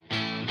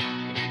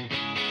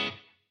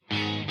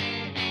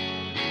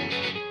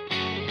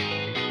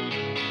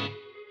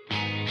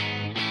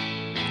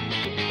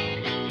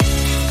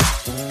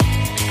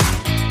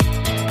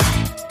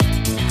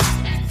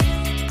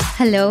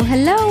Hello,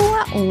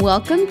 hello.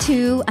 Welcome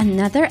to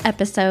another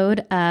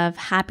episode of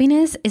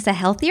Happiness is a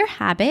Healthier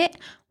Habit.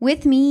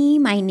 With me,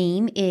 my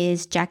name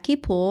is Jackie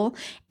Poole,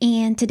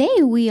 and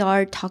today we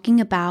are talking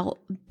about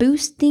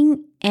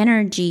boosting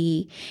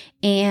energy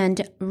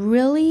and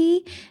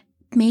really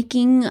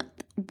making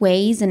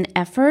ways and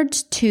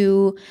efforts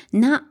to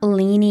not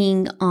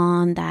leaning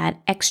on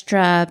that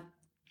extra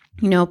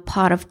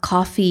pot of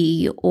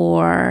coffee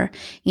or,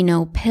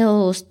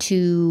 pills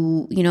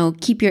to,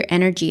 keep your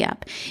energy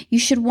up. You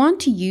should want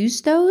to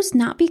use those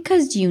not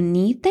because you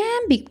need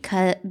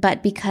them,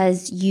 but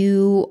because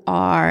you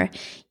are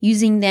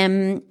using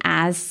them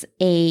as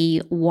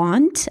a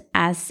want,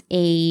 as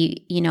a,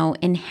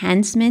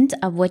 enhancement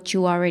of what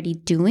you're already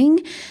doing,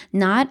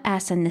 not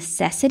as a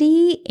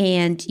necessity,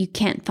 and you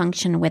can't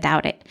function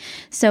without it.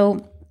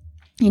 So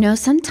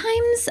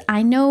sometimes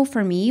I know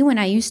for me, when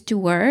I used to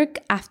work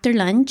after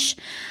lunch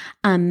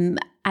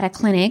at a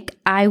clinic,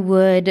 I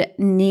would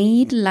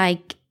need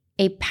like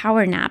a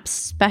power nap,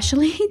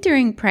 especially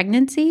during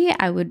pregnancy.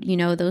 I would,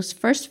 those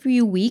first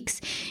few weeks,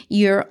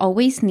 you're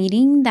always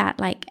needing that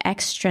like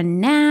extra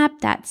nap,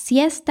 that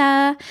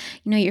siesta,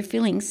 you're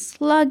feeling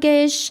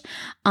sluggish.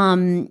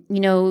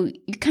 You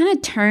kind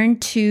of turn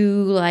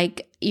to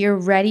like, you're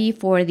ready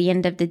for the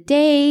end of the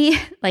day,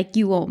 like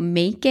you won't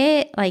make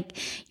it, like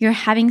you're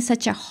having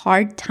such a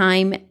hard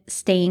time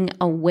staying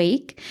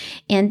awake.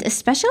 And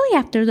especially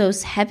after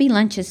those heavy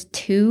lunches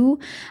too,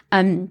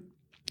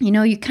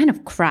 you kind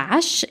of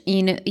crash.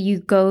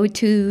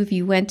 If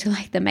you went to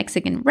like the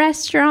Mexican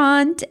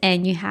restaurant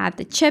and you had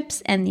the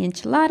chips and the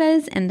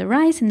enchiladas and the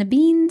rice and the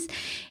beans,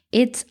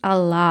 it's a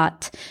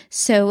lot.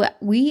 So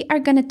we are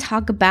going to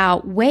talk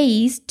about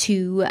ways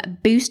to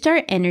boost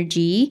our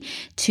energy,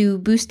 to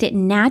boost it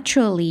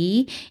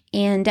naturally.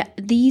 And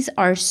these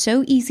are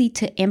so easy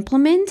to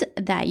implement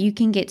that you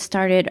can get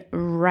started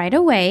right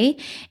away.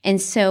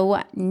 And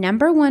so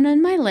number one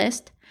on my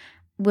list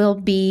will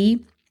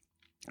be,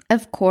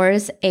 of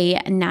course, a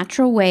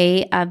natural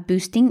way of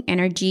boosting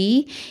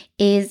energy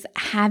is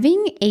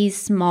having a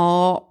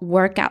small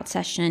workout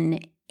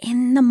session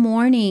in the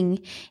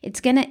morning.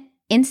 It's going to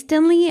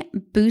instantly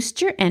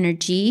boost your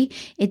energy.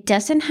 It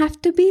doesn't have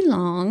to be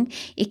long.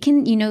 It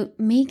can,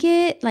 make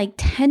it like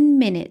 10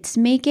 minutes.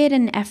 Make it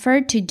an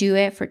effort to do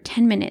it for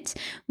 10 minutes.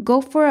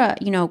 Go for a,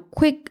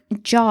 quick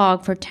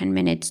jog for 10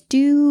 minutes.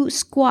 Do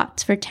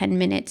squats for 10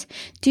 minutes.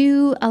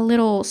 Do a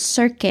little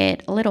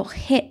circuit, a little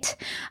HIIT,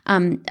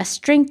 a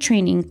strength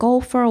training. Go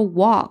for a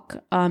walk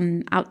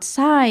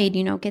outside,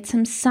 get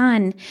some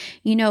sun,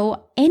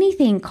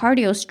 anything,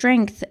 cardio,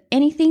 strength,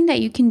 anything that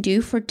you can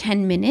do for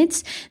 10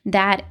 minutes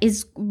that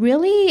is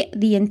really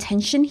the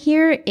intention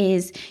here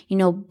is,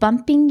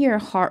 bumping your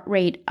heart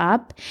rate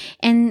up.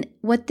 And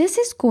what this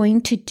is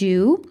going to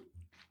do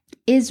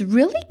is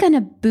really going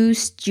to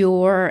boost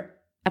your,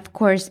 of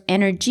course,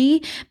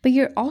 energy, but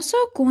you're also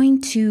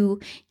going to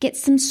get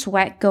some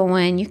sweat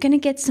going. You're going to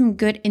get some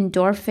good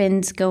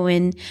endorphins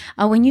going.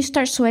 When you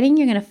start sweating,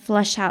 you're going to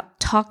flush out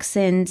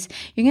toxins.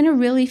 You're going to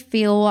really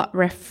feel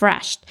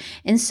refreshed.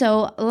 And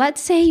so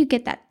let's say you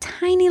get that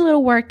tiny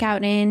little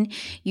workout in,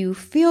 you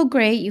feel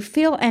great, you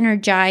feel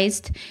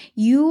energized,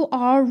 you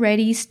are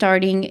already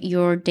starting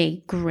your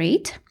day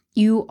great.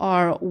 You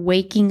are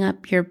waking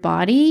up your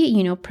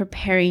body,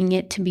 preparing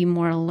it to be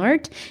more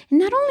alert. And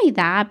not only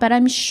that, but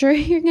I'm sure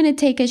you're going to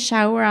take a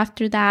shower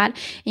after that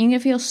and you're going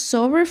to feel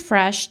so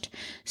refreshed,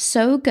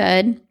 so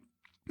good.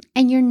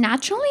 And you're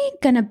naturally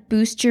going to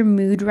boost your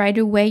mood right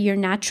away. You're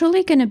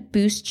naturally going to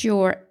boost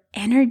your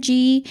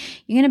energy.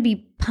 You're going to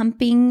be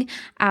pumping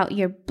out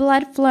your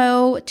blood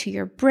flow to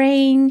your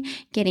brain,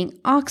 getting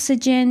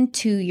oxygen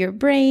to your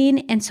brain.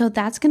 And so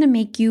that's going to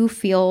make you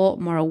feel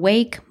more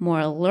awake, more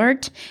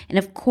alert. And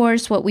of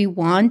course, what we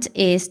want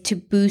is to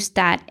boost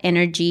that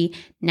energy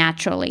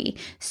naturally.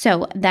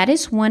 So that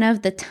is one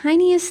of the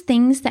tiniest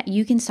things that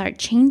you can start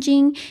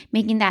changing,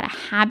 making that a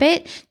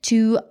habit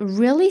to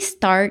really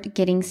start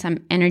getting some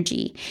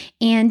energy.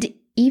 And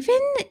even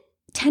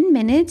 10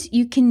 minutes,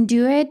 you can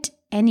do it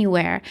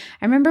anywhere.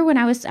 I remember when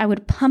I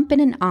would pump in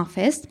an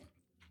office,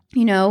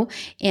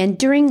 and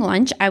during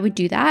lunch, I would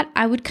do that.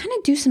 I would kind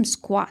of do some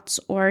squats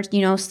or,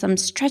 some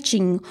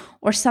stretching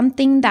or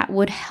something that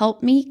would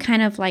help me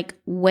kind of like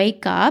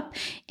wake up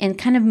and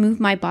kind of move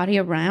my body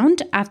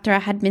around after I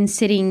had been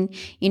sitting,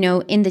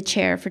 in the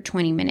chair for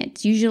 20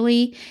 minutes.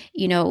 Usually,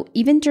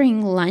 even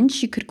during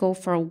lunch, you could go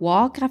for a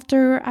walk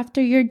after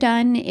you're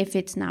done. If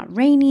it's not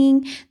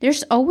raining,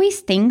 there's always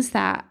things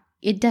that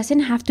it doesn't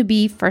have to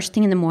be first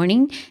thing in the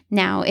morning.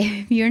 Now,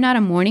 if you're not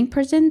a morning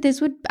person, this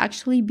would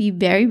actually be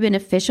very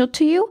beneficial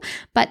to you.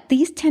 But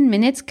these 10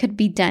 minutes could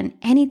be done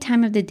any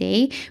time of the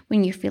day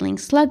when you're feeling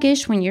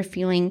sluggish, when you're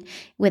feeling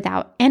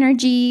without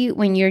energy,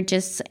 when you're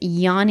just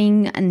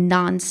yawning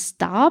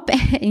nonstop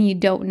and you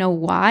don't know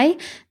why.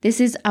 This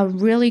is a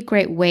really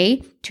great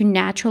way to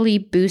naturally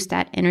boost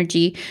that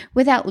energy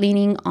without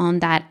leaning on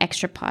that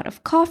extra pot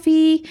of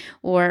coffee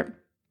or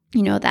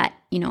that,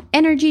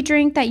 energy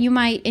drink that you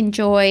might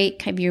enjoy.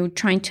 If you're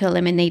trying to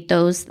eliminate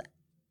those,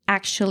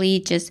 actually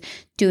just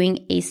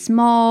doing a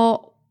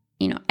small,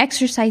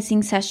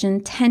 exercising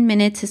session, 10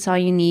 minutes is all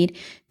you need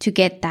to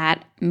get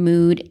that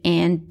mood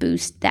and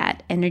boost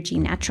that energy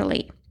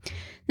naturally.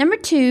 Number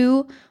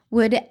 2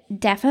 would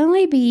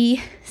definitely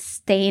be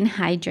staying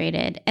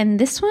hydrated. And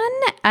this one,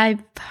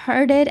 I've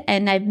heard it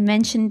and I've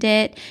mentioned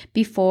it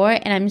before,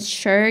 and I'm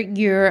sure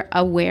you're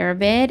aware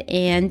of it,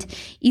 and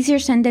easier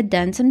said than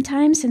done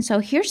sometimes. And so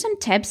here's some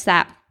tips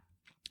that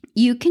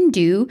you can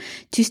do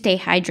to stay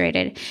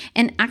hydrated.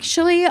 And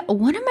actually,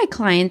 one of my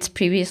clients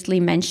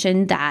previously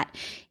mentioned that,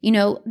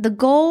 the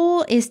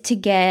goal is to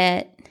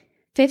get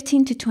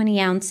 15 to 20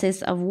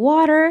 ounces of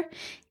water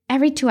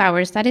every 2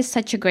 hours. That is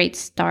such a great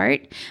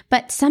start.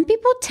 But some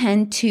people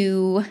tend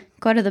to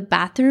go to the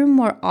bathroom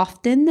more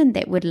often than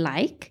they would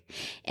like.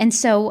 And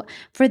so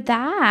for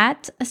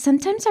that,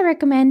 sometimes I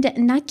recommend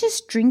not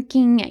just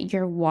drinking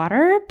your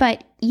water,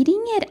 but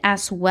eating it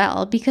as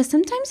well, because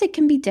sometimes it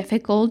can be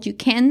difficult. You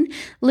can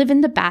live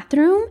in the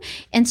bathroom,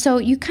 and so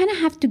you kind of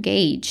have to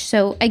gauge.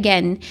 So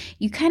again,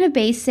 you kind of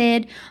base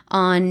it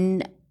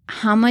on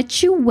how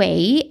much you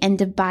weigh and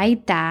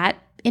divide that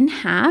in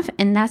half,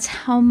 and that's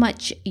how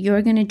much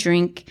you're going to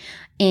drink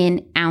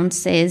in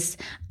ounces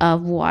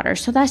of water.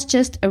 So that's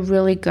just a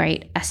really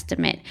great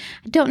estimate.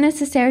 I don't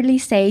necessarily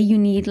say you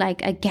need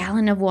like a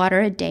gallon of water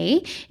a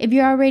day. If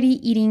you're already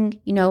eating,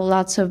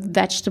 lots of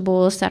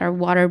vegetables that are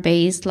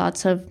water-based,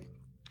 lots of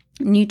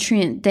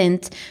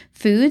nutrient-dense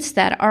foods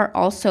that are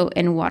also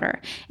in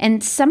water.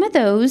 And some of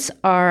those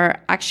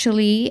are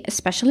actually,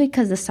 especially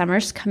because the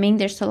summer's coming,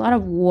 there's a lot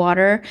of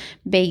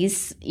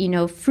water-based,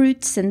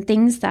 fruits and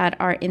things that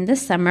are in the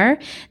summer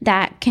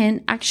that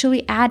can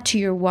actually add to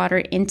your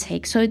water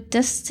intake. So it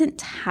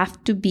doesn't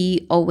have to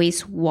be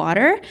always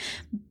water,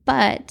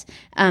 but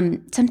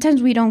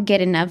sometimes we don't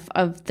get enough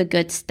of the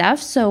good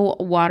stuff. So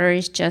water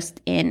is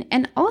just in.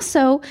 And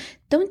also,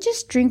 don't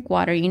just drink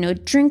water,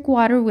 drink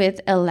water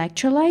with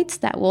electrolytes.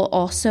 That will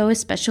also,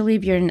 especially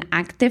if you're an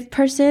active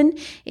person,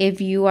 if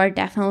you are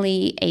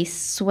definitely a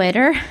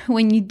sweater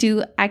when you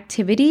do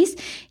activities,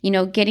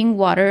 getting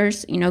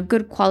waters,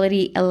 good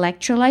quality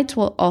electrolytes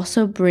will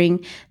also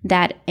bring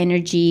that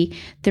energy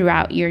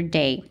throughout your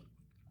day.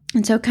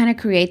 And so kind of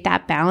create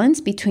that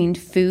balance between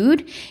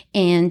food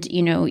and,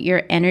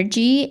 your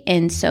energy.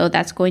 And so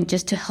that's going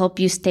just to help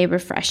you stay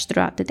refreshed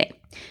throughout the day.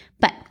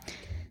 But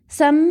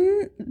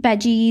some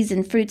veggies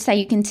and fruits that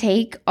you can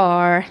take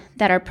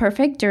that are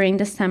perfect during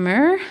the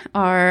summer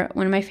are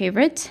one of my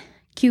favorites: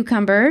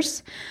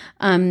 cucumbers,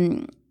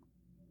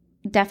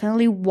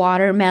 definitely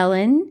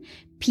watermelon,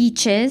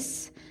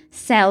 peaches,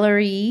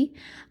 celery,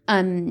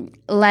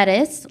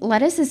 lettuce.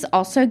 Lettuce is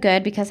also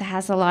good because it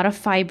has a lot of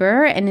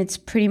fiber and it's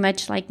pretty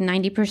much like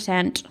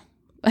 90%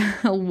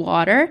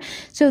 water.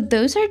 So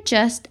those are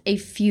just a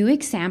few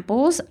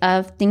examples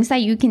of things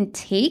that you can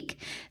take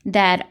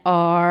that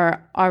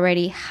are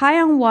already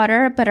high on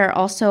water, but are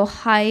also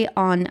high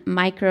on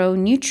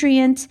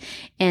micronutrients.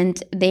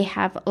 And they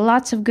have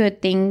lots of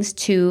good things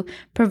to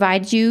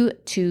provide you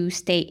to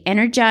stay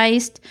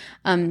energized,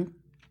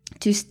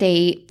 to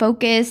stay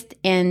focused,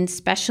 and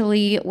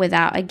especially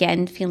without,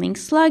 again, feeling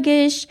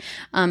sluggish,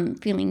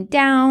 feeling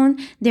down.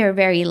 They're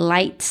very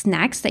light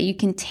snacks that you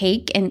can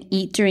take and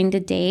eat during the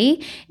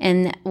day,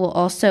 and will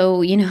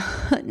also,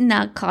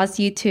 not cause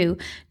you to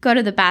go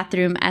to the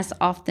bathroom as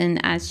often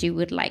as you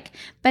would like.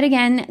 But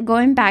again,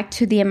 going back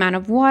to the amount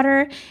of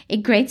water, a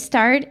great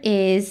start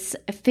is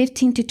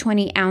 15 to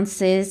 20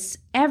 ounces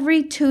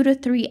every 2 to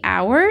 3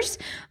 hours.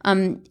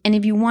 And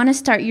if you want to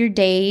start your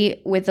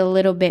day with a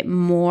little bit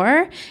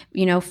more,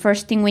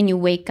 first thing when you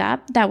wake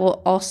up, that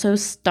will also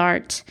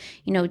start,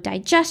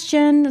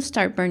 digestion,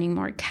 start burning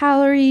more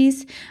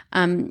calories.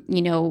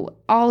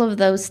 All of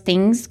those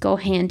things go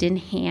hand in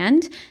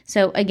hand.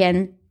 So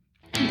again,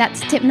 that's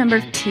tip number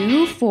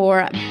 2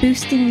 for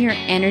boosting your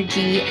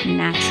energy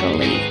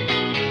naturally.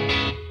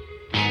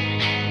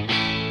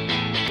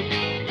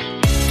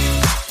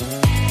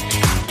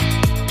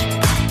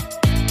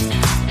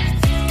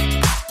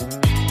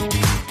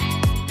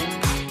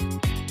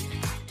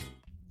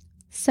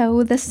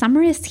 So the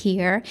summer is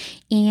here,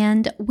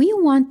 and we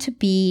want to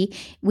be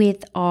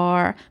with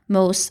our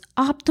most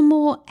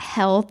optimal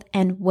health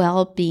and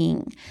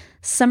well-being.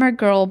 Summer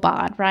girl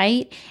bod,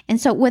 right?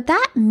 And so what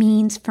that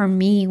means for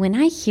me when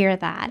I hear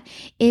that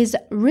is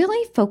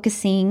really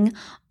focusing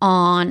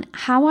on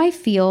how I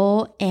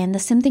feel and the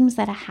symptoms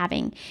that I'm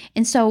having.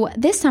 And so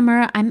this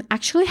summer, I'm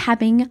actually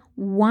having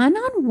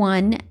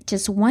one-on-one,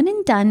 just one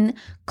and done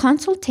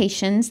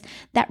consultations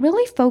that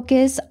really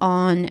focus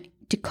on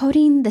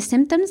decoding the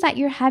symptoms that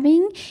you're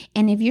having.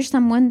 And if you're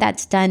someone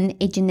that's done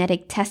a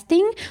genetic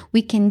testing,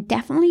 we can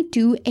definitely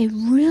do a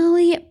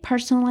really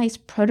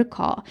personalized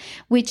protocol,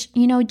 which,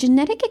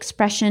 genetic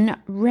expression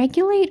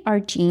regulate our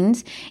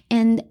genes.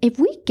 And if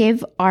we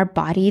give our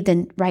body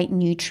the right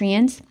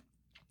nutrients,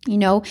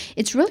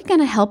 It's really going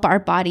to help our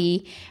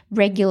body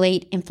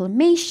regulate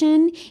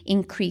inflammation,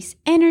 increase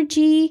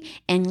energy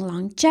and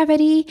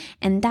longevity,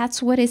 and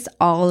that's what it's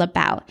all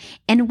about.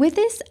 And with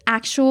this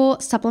actual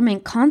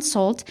supplement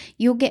consult,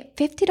 you'll get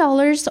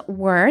 $50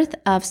 worth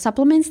of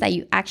supplements that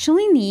you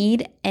actually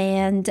need,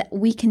 and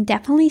we can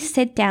definitely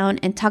sit down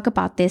and talk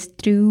about this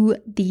through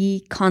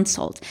the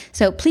consult.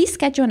 So please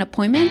schedule an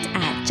appointment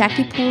at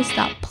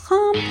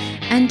JackiePools.com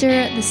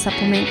under the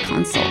supplement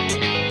consult.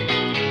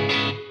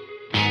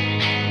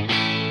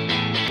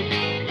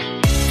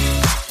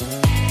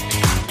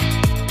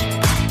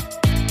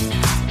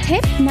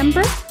 Tip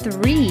number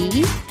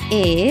 3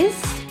 is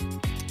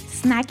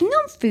snacking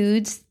on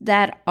foods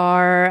that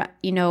are,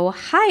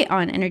 high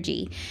on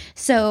energy.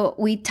 So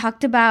we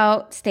talked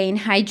about staying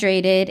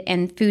hydrated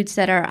and foods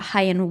that are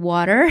high in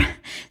water.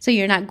 So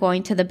you're not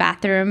going to the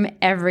bathroom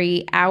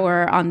every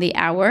hour on the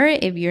hour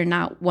if you're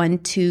not one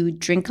to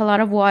drink a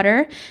lot of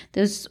water.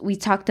 We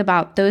talked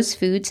about those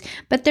foods,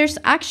 but there's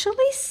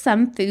actually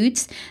some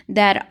foods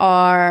that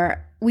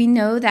we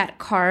know that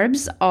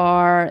carbs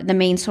are the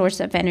main source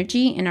of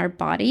energy in our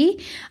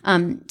body.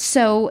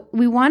 So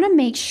we want to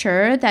make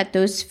sure that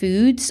those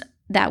foods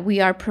that we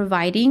are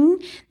providing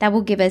that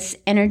will give us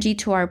energy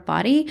to our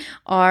body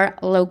are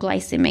low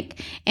glycemic.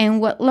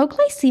 And what low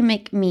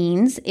glycemic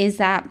means is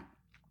that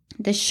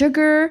the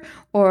sugar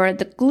or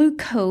the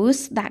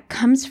glucose that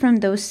comes from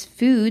those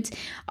foods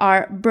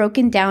are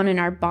broken down in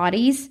our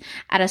bodies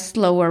at a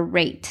slower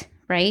rate.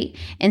 Right?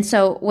 And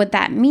so what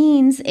that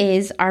means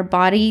is our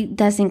body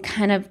doesn't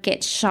kind of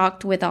get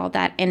shocked with all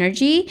that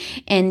energy,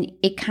 and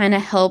it kind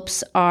of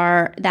helps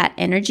that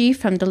energy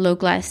from the low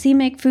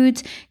glycemic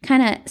foods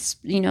kind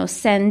of,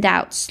 send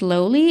out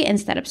slowly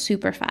instead of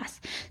super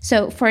fast.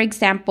 So for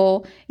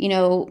example,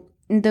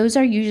 those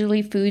are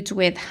usually foods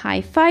with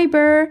high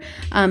fiber,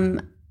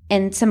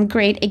 and some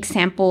great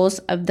examples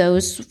of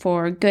those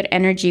for good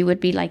energy would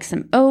be like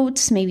some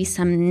oats, maybe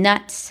some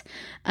nuts,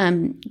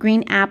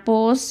 green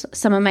apples.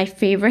 Some of my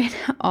favorite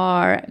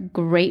are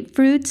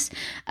grapefruits.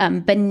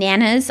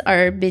 Bananas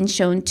are been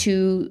shown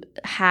to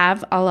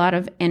have a lot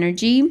of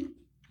energy.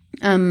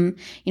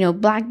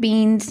 Black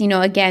beans,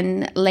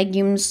 again,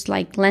 legumes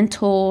like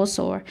lentils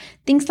or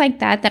things like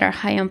that are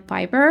high on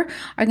fiber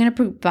are going to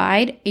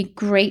provide a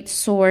great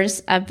source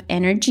of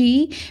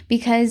energy,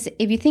 because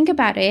if you think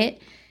about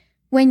it,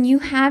 when you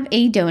have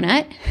a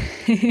donut,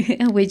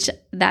 which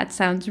that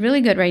sounds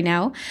really good right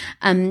now,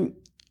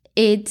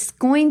 it's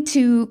going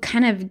to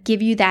kind of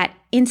give you that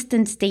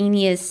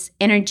instantaneous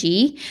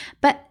energy,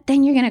 but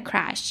then you're going to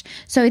crash.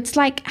 So it's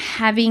like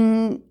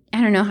having,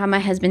 I don't know how my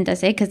husband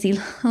does it because he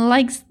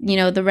likes,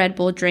 the Red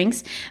Bull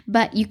drinks,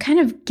 but you kind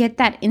of get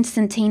that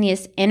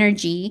instantaneous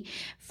energy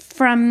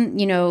from,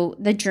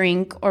 the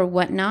drink or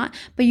whatnot,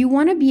 but you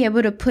want to be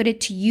able to put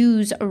it to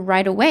use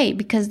right away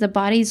because the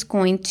body's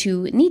going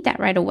to need that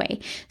right away.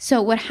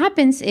 So what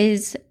happens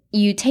is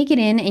you take it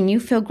in and you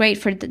feel great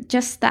for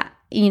just that,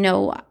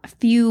 a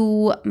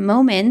few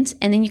moments,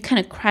 and then you kind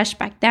of crash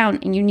back down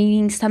and you're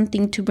needing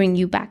something to bring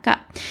you back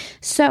up.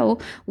 So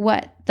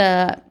what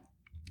the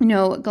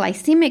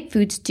glycemic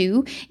foods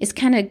do is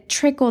kind of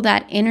trickle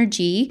that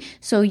energy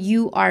so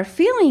you are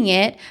feeling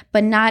it,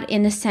 but not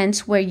in a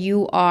sense where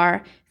you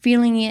are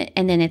feeling it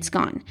and then it's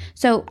gone.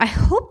 So I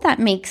hope that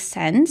makes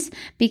sense,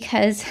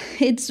 because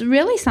it's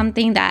really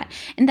something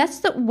and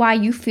that's why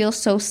you feel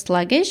so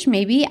sluggish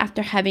maybe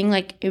after having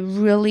like a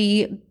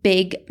really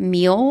big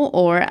meal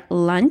or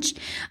lunch,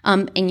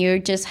 and you're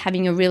just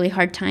having a really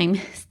hard time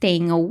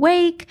staying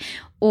awake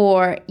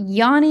or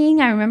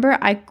yawning. I remember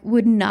I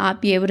would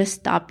not be able to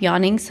stop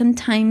yawning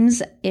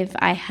sometimes if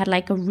I had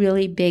like a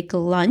really big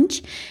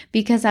lunch,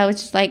 because I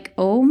was just like,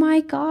 oh my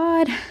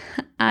God,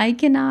 I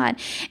cannot.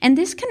 And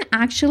this can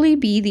actually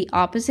be the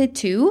opposite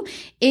too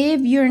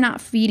if you're not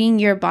feeding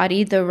your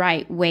body the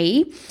right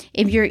way.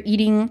 If you're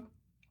eating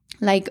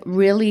like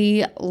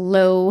really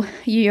low,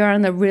 you're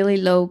on a really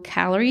low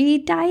calorie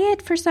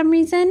diet for some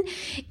reason,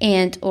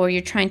 or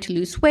you're trying to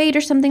lose weight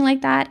or something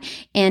like that.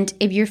 And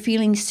if you're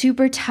feeling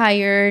super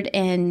tired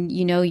and,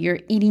 you're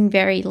eating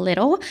very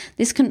little,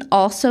 this can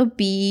also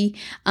be,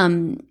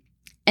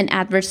 an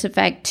adverse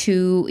effect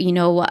to,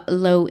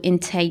 low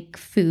intake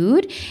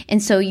food.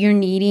 And so you're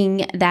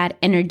needing that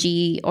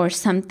energy or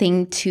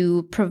something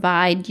to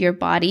provide your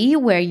body,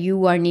 where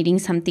you are needing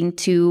something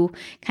to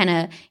kind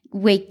of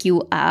wake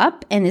you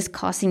up, and is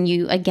causing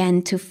you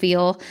again to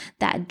feel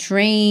that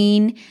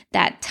drain,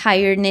 that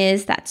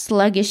tiredness, that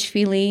sluggish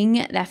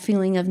feeling, that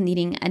feeling of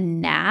needing a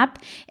nap.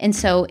 And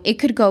so it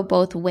could go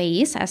both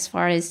ways as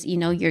far as,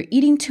 you're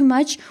eating too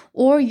much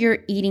or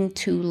you're eating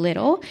too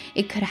little.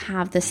 It could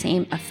have the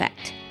same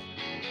effect.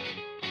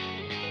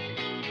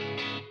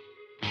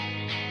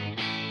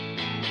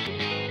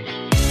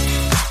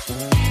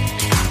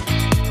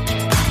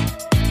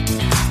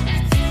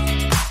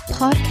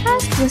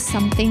 Podcast was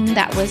something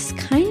that was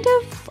kind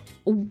of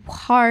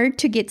hard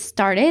to get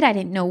started. I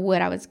didn't know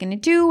what I was going to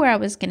do, where I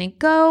was going to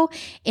go.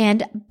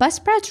 And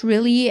Buzzsprouts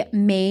really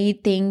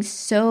made things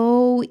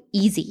so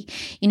easy.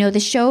 The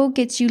show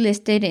gets you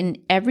listed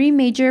in every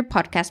major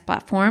podcast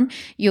platform.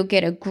 You'll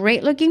get a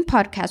great looking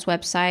podcast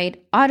website,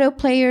 auto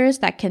players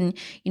that can,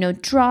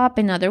 drop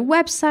in other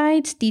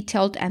websites,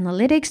 detailed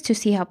analytics to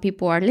see how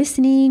people are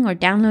listening or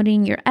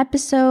downloading your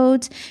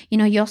episodes.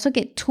 You also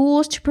get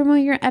tools to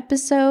promote your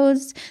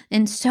episodes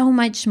and so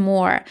much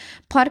more.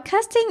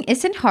 Podcasting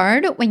isn't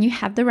hard when you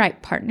have the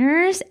right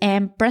partners,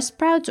 and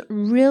Buzzsprouts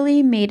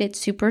really made it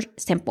super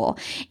simple.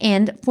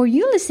 And for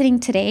you listening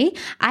today,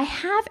 I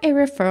have a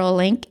referral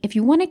link. If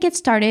you want to get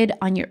started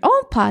on your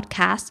own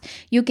podcast,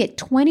 you'll get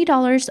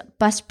 $20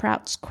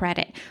 Buzzsprouts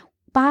credit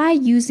by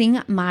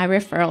using my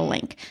referral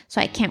link.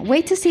 So I can't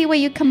wait to see what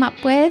you come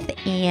up with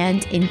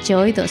and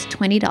enjoy those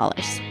 $20.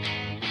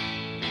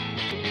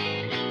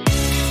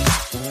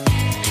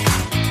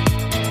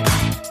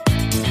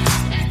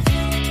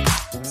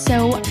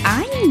 So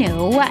I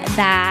know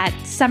that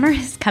summer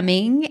is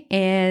coming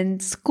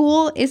and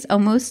school is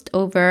almost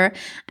over.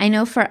 I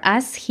know for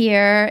us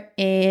here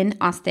in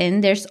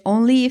Austin, there's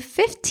only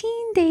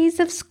 15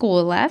 days of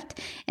school left.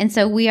 And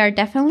so we are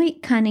definitely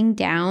cutting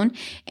down.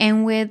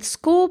 And with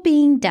school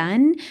being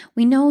done,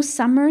 we know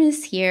summer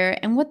is here.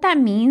 And what that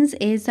means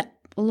is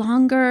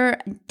longer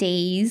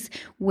days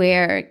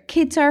where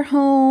kids are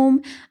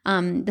home,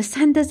 the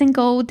sun doesn't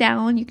go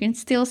down, you can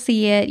still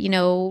see it,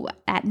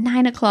 at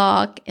 9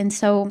 o'clock. And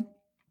so,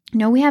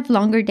 we have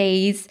longer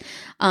days,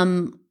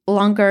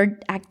 longer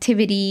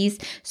activities.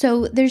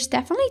 So there's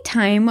definitely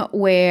time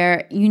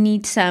where you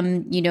need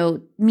some,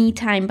 me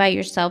time by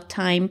yourself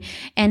time.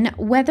 And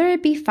whether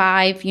it be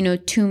 5,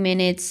 2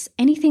 minutes,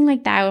 anything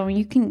like that, or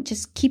you can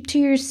just keep to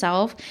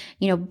yourself,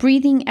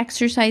 breathing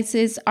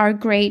exercises are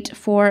great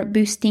for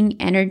boosting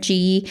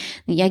energy.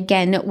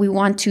 Again, we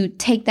want to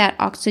take that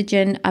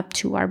oxygen up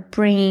to our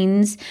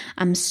brains,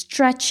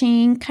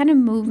 stretching, kind of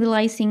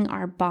mobilizing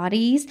our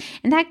bodies.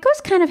 And that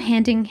goes kind of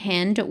hand in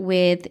hand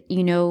with,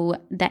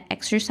 the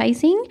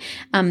exercising.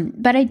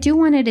 But I do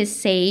wanted to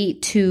say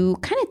to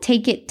kind of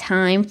take it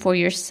time for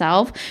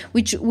yourself,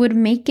 which would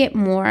make it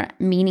more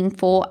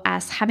meaningful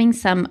as having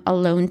some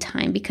alone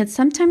time, because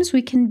sometimes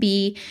we can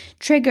be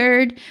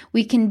triggered.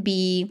 We can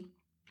be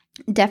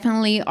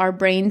definitely, our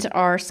brains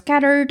are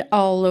scattered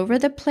all over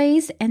the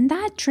place, and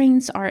that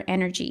drains our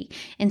energy.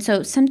 And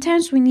so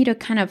sometimes we need to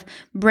kind of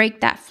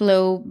break that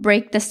flow,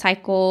 break the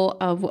cycle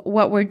of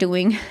what we're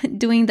doing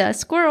the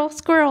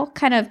squirrel,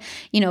 kind of,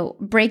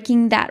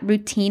 breaking that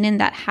routine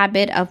and that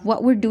habit of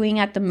what we're doing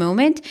at the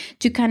moment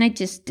to kind of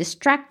just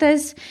distract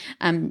us,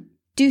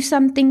 do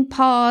something,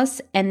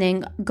 pause, and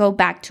then go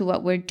back to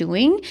what we're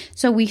doing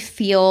so we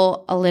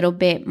feel a little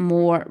bit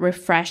more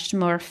refreshed,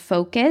 more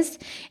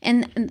focused.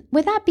 And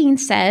with that being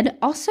said,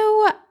 also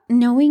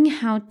knowing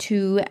how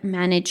to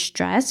manage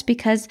stress,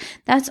 because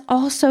that's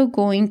also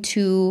going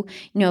to,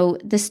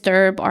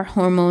 disturb our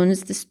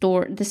hormones,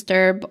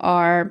 disturb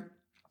our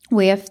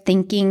way of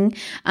thinking.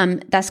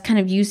 That's kind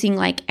of using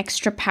like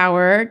extra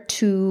power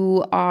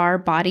to our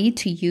body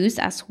to use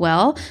as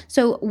well.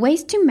 So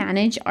ways to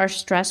manage our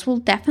stress will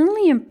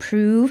definitely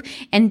improve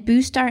and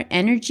boost our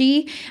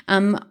energy,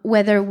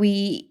 whether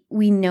we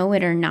know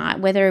it or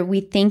not, whether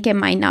we think it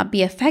might not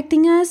be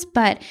affecting us.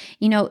 But,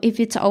 if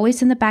it's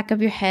always in the back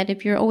of your head,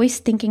 if you're always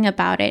thinking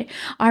about it,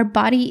 our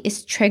body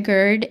is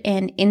triggered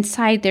and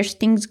inside there's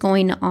things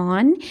going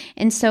on.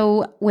 And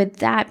so with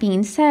that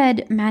being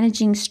said,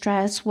 managing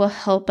stress will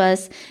help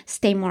us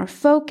stay more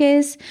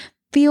focused,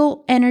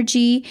 feel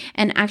energy,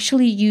 and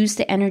actually use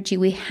the energy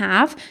we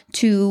have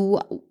to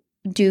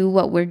do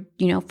what we're,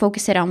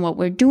 focus it on what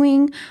we're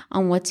doing,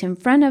 on what's in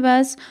front of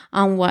us,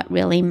 on what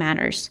really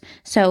matters.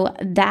 So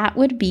that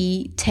would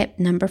be tip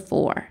number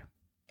 4.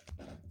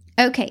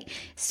 Okay,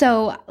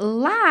 so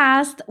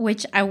last,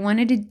 which I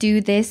wanted to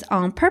do this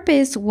on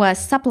purpose, was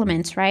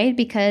supplements, right?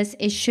 Because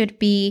it should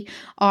be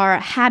our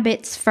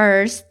habits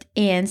first,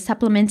 and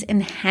supplements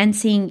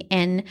enhancing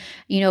and,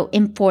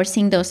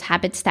 enforcing those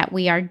habits that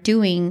we are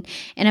doing.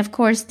 And of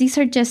course, these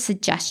are just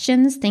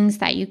suggestions, things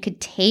that you could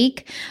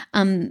take.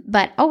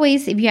 But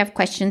always, if you have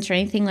questions or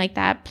anything like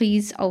that,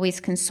 please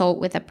always consult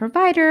with a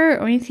provider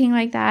or anything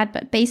like that.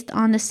 But based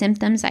on the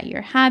symptoms that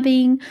you're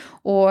having,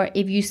 or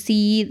if you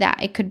see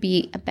that it could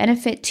be a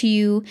benefit to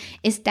you,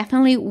 it's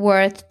definitely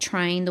worth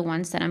trying the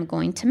ones that I'm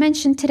going to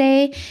mention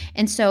today.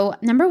 And so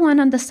number 1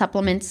 on the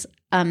supplements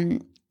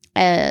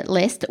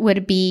list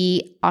would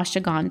be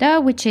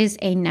ashwagandha, which is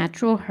a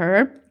natural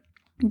herb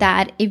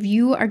that if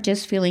you are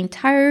just feeling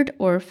tired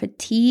or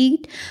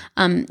fatigued,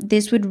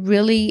 this would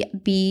really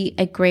be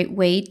a great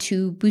way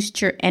to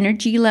boost your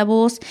energy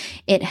levels.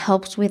 It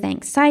helps with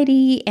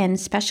anxiety, and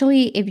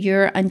especially if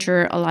you're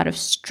under a lot of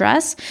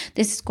stress,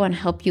 this is going to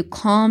help you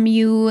calm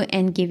you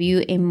and give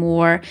you a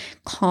more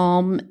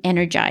calm,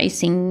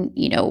 energizing,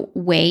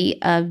 way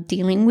of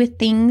dealing with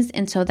things.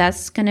 And so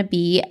that's going to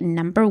be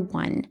number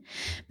 1.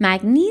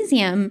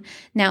 Magnesium.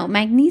 Now,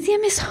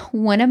 magnesium is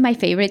one of my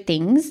favorite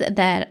things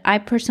that I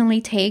personally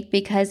take take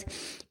because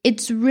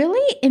it's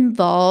really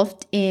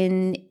involved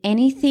in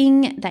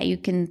anything that you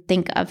can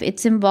think of.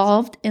 It's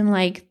involved in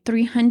like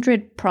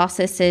 300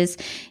 processes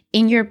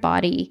in your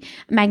body.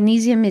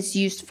 Magnesium is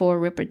used for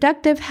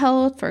reproductive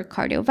health, for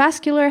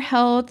cardiovascular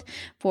health,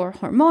 for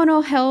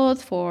hormonal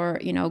health, for,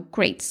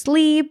 great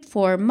sleep,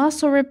 for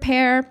muscle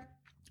repair,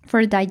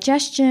 for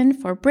digestion,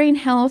 for brain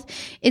health.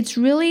 It's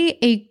really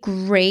a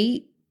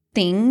great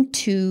thing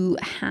to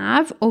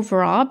have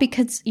overall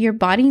because your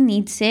body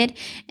needs it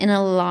in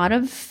a lot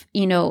of,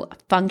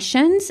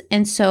 functions.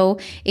 And so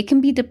it can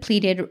be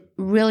depleted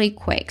really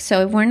quick.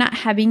 So if we're not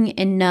having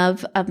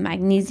enough of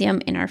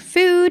magnesium in our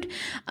food,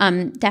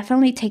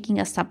 definitely taking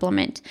a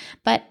supplement.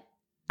 But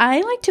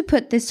I like to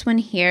put this one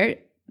here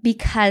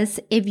because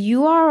if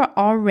you are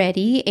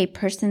already a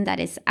person that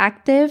is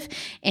active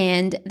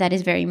and that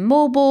is very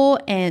mobile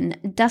and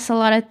does a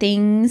lot of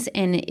things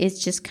and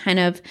is just kind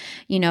of,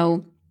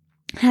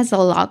 has a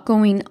lot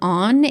going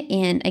on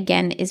and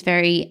again is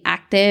very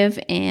active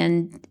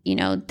and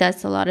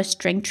does a lot of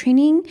strength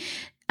training,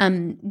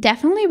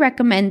 definitely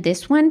recommend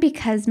this one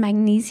because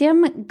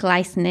magnesium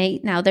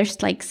glycinate, now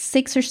there's like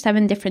 6 or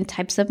 7 different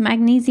types of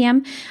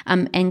magnesium,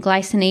 and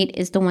glycinate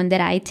is the one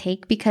that I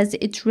take because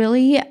it's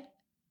really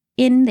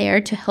in there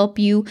to help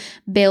you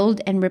build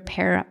and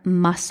repair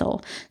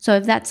muscle. So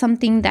if that's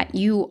something that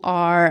you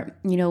are,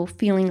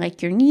 feeling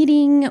like you're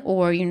needing,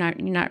 or you're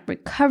not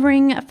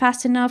recovering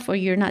fast enough, or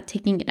you're not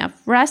taking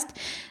enough rest,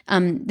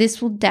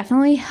 this will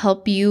definitely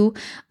help you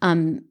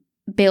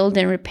build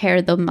and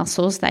repair the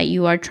muscles that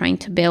you are trying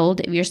to build.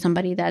 If you're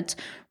somebody that's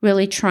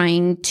really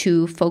trying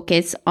to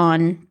focus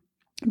on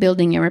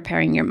building and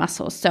repairing your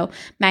muscles. So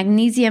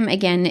magnesium,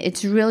 again,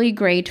 it's really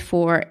great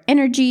for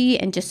energy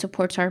and just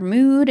supports our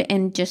mood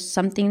and just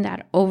something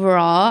that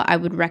overall I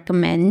would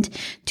recommend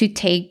to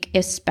take,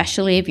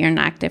 especially if you're an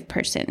active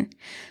person.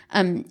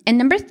 And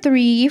number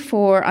 3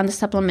 on the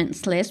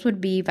supplements list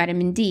would be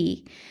vitamin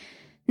D.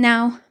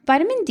 Now,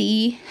 vitamin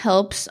D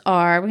helps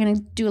we're going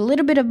to do a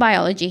little bit of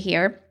biology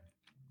here.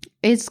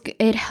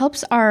 It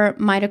helps our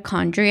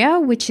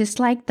mitochondria, which is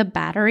like the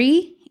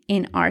battery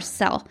in our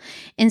cell.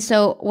 And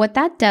so what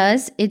that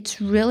does, it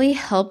really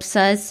helps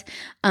us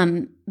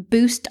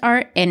boost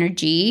our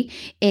energy.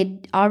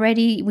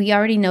 We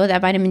already know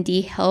that vitamin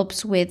D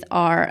helps with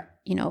our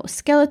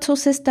skeletal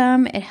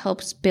system. It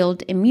helps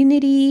build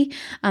immunity.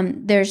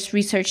 There's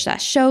research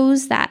that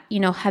shows that,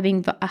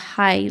 having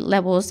high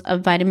levels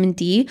of vitamin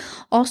D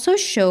also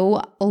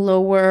show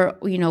lower,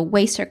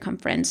 waist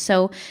circumference.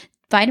 So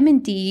vitamin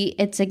D,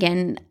 it's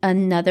again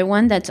another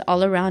one that's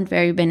all around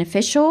very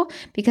beneficial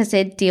because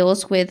it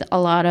deals with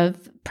a lot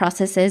of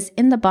processes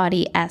in the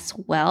body as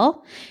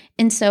well.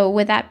 And so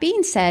with that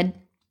being said,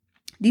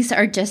 these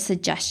are just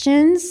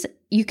suggestions.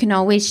 You can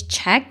always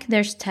check.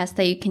 There's tests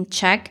that you can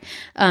check,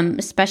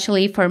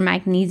 especially for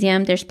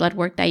magnesium. There's blood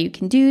work that you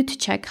can do to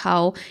check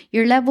how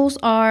your levels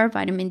are.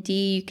 Vitamin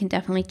D, you can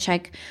definitely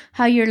check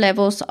how your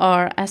levels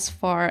are as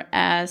far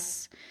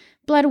as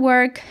blood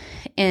work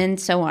and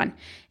so on.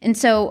 And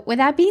so with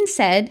that being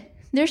said,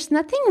 there's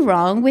nothing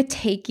wrong with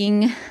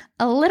taking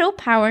a little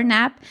power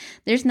nap.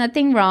 There's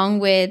nothing wrong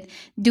with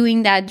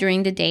doing that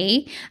during the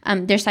day.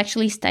 There's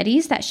actually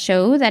studies that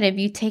show that if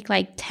you take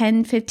like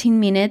 10, 15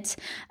 minutes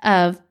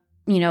of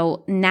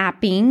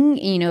napping,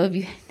 if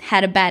you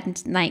had a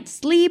bad night's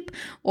sleep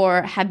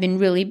or have been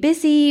really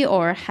busy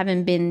or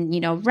haven't been,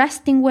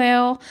 resting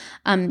well,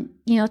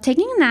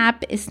 taking a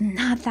nap is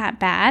not that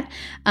bad,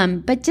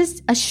 but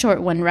just a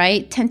short one,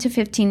 right? 10 to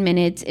 15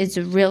 minutes is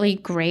really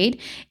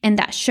great. And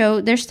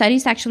there's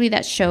studies actually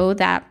that show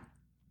that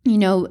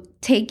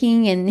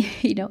taking and,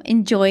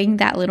 enjoying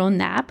that little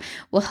nap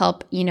will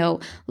help,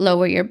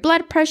 lower your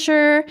blood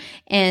pressure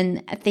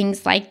and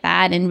things like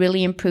that and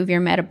really improve your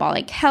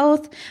metabolic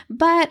health.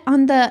 But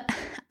on the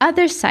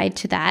other side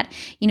to that,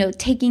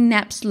 taking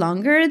naps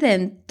longer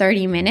than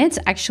 30 minutes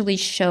actually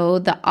show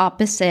the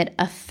opposite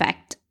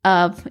effect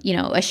of,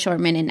 a short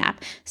minute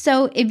nap.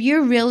 So if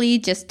you're really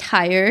just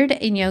tired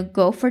and,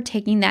 go for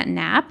taking that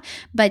nap,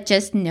 but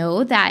just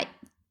know that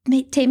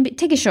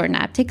take a short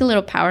nap, take a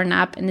little power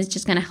nap, and it's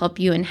just going to help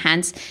you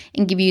enhance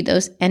and give you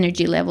those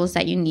energy levels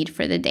that you need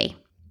for the day.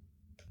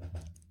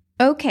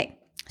 Okay,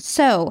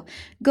 so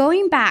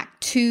going back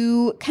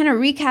to kind of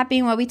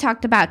recapping what we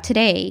talked about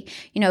today,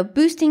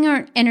 boosting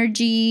our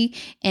energy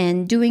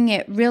and doing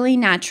it really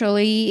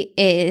naturally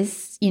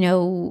is,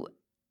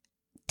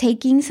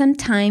 taking some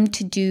time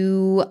to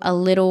do a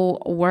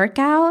little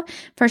workout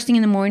first thing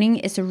in the morning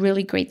is a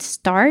really great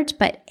start,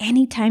 but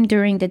anytime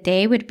during the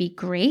day would be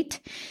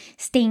great.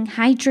 Staying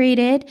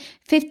hydrated,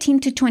 15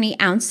 to 20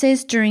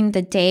 ounces during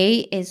the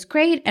day is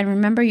great. And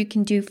remember, you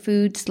can do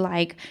foods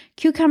like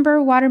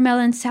cucumber,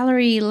 watermelon,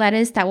 celery,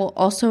 lettuce that will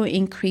also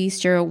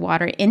increase your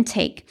water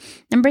intake.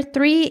 Number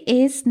 3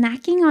 is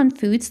snacking on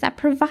foods that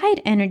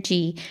provide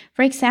energy.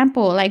 For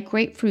example, like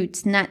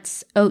grapefruits,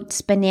 nuts, oats,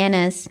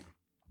 bananas,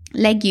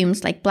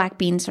 legumes like black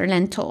beans or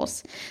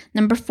lentils.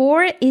 Number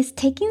 4 is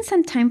taking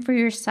some time for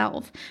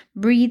yourself,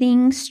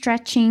 breathing,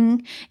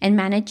 stretching, and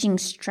managing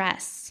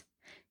stress.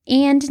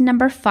 And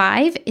number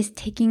 5 is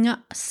taking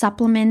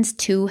supplements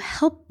to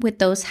help with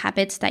those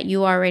habits that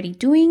you are already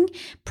doing.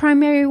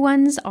 Primary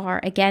ones are,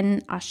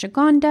 again,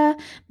 ashwagandha,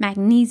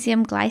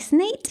 magnesium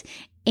glycinate,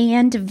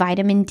 and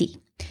vitamin D.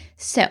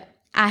 So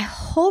I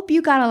hope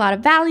you got a lot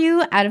of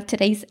value out of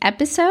today's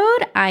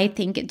episode. I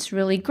think it's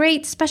really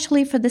great,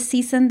 especially for the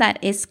season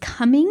that is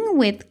coming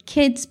with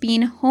kids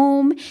being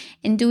home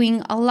and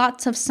doing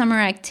lots of summer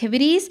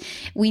activities.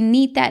 We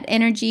need that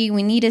energy.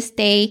 We need to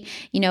stay,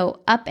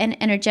 up and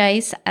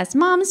energized as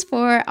moms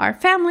for our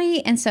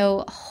family. And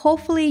so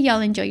hopefully y'all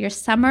enjoy your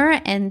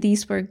summer, and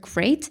these were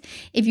great.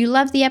 If you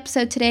loved the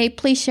episode today,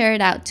 please share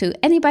it out to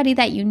anybody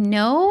that you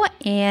know.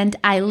 And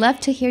I love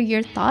to hear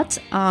your thoughts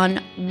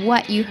on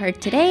what you heard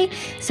today.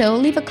 So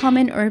leave a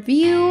comment or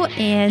review,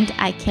 and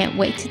I can't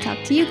wait to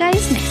talk to you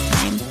guys next time.